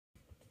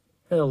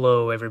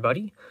Hello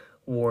everybody,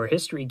 War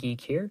History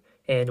Geek here,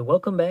 and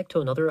welcome back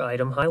to another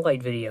item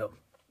highlight video.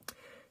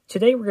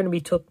 Today we're going to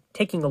be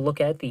taking a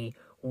look at the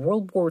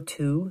World War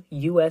II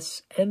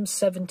US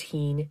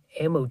M17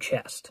 ammo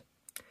chest.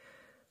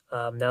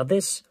 Now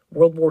this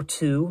World War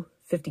II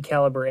 50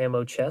 caliber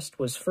ammo chest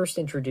was first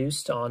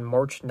introduced on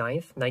March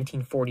 9th,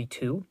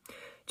 1942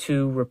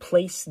 to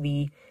replace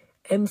the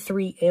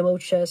M3 ammo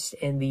chest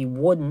and the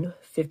wooden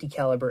 50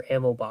 caliber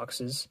ammo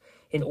boxes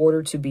in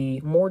order to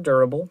be more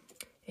durable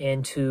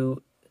and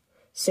to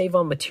save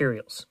on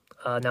materials.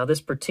 Now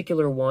this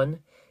particular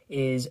one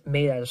is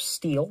made out of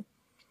steel,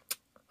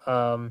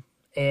 and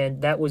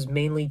that was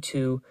mainly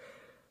to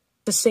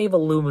save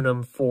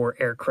aluminum for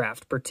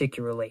aircraft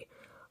particularly.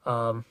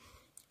 So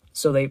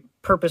they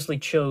purposely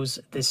chose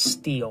this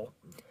steel.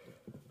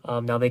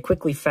 Now they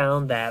quickly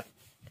found that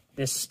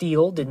this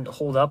steel didn't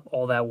hold up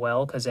all that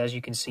well because, as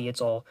you can see,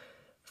 it's all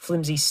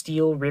flimsy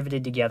steel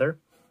riveted together.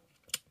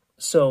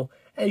 So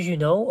as you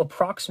know,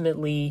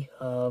 approximately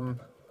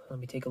let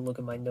me take a look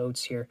at my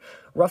notes here.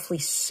 Roughly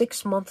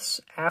 6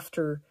 months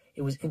after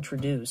it was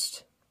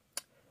introduced,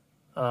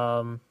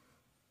 it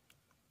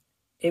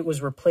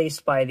was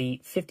replaced by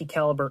the 50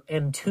 caliber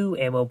M2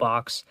 ammo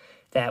box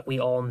that we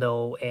all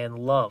know and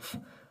love.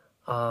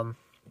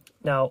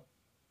 Now,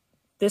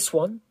 this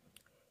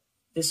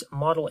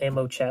model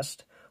ammo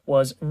chest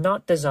was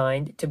not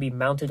designed to be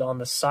mounted on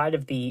the side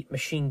of the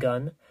machine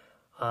gun,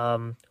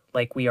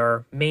 like we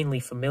are mainly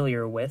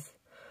familiar with.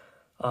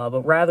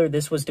 But rather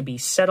this was to be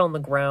set on the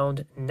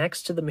ground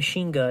next to the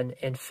machine gun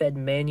and fed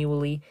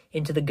manually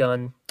into the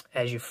gun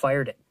as you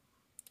fired it.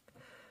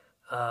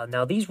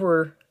 Now these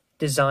were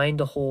designed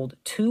to hold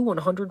two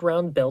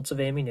 100-round belts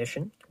of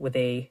ammunition with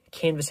a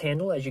canvas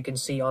handle, as you can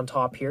see on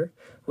top here,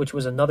 which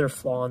was another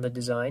flaw in the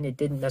design. It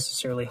didn't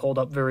necessarily hold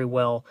up very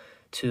well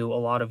to a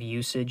lot of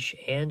usage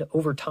and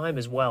over time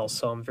as well,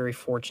 so I'm very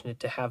fortunate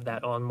to have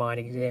that on mine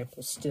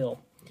example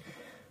still.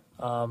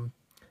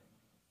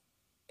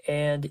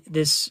 And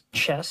this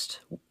chest,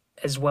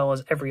 as well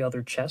as every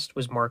other chest,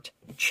 was marked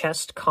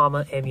chest,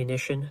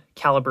 ammunition,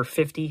 caliber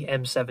 50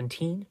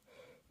 M17,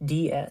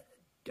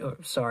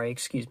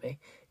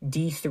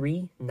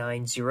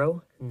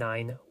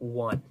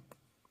 D39091.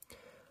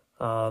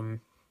 And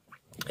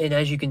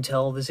as you can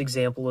tell, this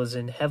example is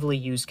in heavily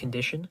used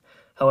condition.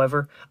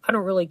 However, I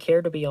don't really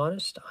care, to be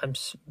honest. I'm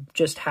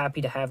just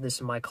happy to have this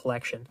in my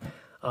collection.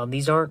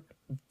 These aren't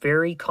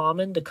very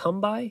common to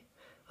come by.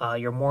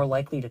 You're more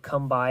likely to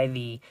come by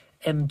the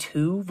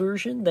M2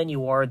 version than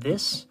you are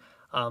this,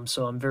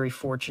 so I'm very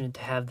fortunate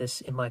to have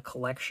this in my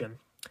collection.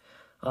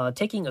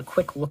 Taking a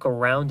quick look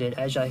around it,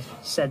 as I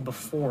said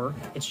before,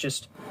 it's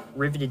just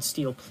riveted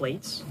steel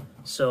plates.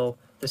 So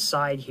the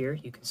side here,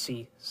 you can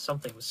see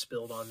something was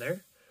spilled on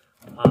there.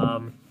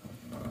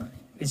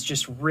 It's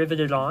just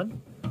riveted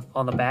on.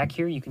 On the back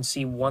here, you can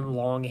see one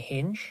long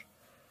hinge,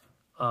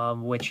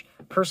 which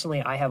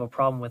personally I have a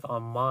problem with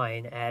on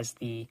mine, as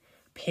the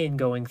pin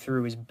going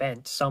through is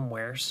bent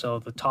somewhere, so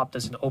the top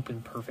doesn't open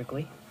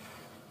perfectly.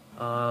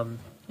 Going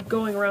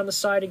around the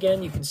side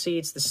again, you can see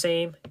it's the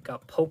same. It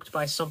got poked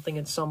by something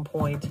at some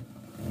point.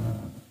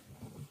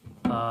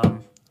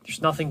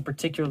 There's nothing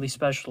particularly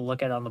special to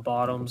look at on the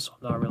bottom, so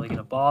I'm not really going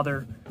to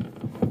bother.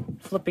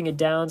 Flipping it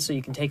down so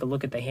you can take a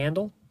look at the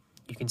handle.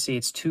 You can see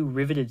it's two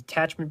riveted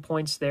attachment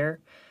points there,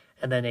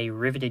 and then a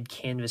riveted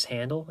canvas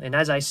handle. And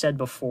as I said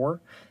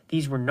before,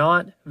 these were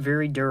not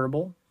very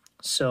durable,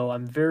 so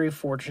I'm very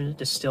fortunate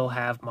to still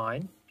have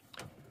mine.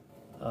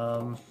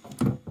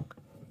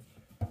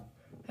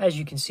 As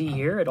you can see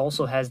here, it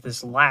also has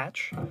this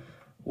latch,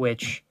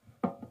 which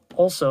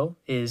also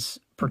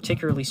is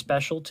particularly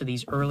special to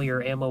these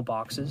earlier ammo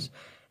boxes,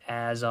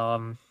 as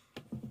the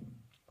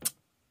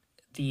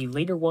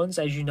later ones,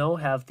 as you know,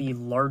 have the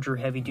larger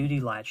heavy-duty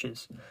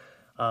latches.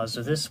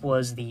 So this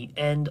was the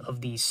end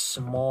of these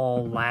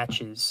small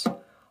latches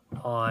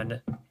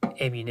on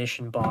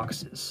ammunition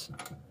boxes.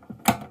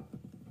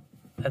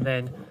 And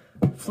then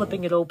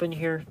flipping it open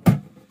here,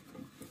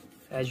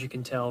 as you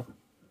can tell,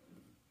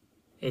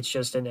 it's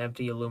just an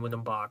empty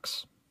aluminum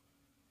box,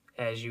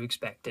 as you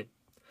expected.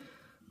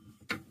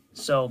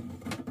 So,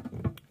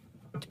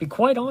 to be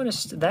quite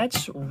honest,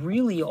 that's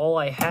really all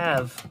I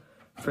have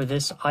for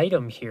this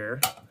item here.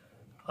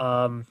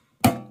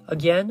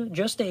 Again,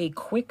 just a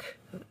quick,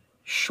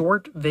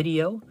 short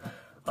video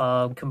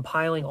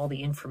compiling all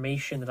the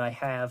information that I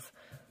have,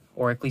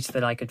 or at least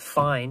that I could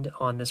find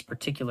on this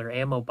particular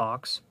ammo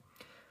box.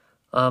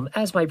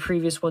 As my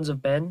previous ones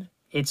have been,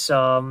 it's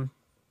not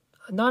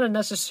a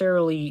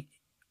necessarily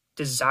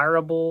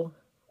desirable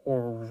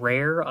or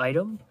rare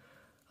item,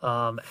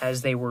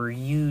 as they were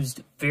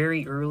used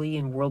very early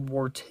in World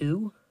War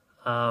II.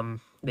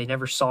 They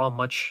never saw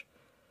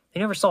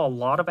a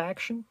lot of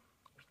action.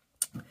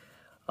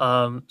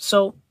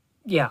 So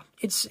yeah,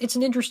 it's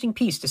an interesting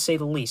piece, to say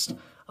the least.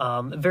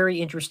 A very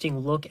interesting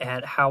look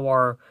at how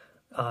our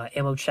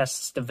ammo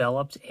chests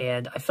developed,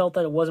 and I felt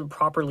that it wasn't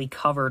properly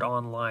covered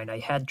online. I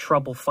had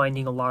trouble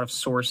finding a lot of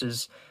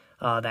sources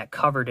that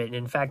covered it, and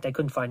in fact I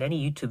couldn't find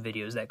any YouTube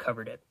videos that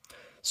covered it.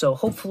 So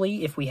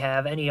hopefully, if we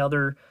have any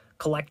other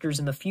collectors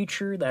in the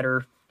future that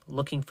are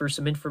looking for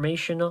some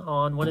information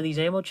on one of these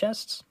ammo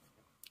chests,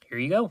 here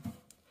you go.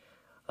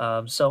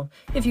 So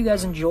if you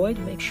guys enjoyed,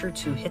 make sure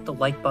to hit the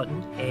like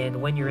button,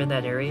 and when you're in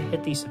that area,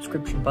 hit the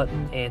subscription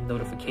button and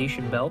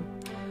notification bell.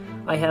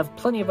 I have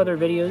plenty of other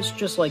videos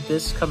just like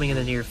this coming in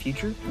the near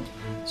future,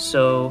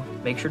 so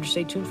make sure to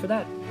stay tuned for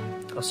that.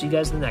 I'll see you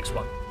guys in the next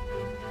one.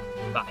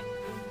 Bye.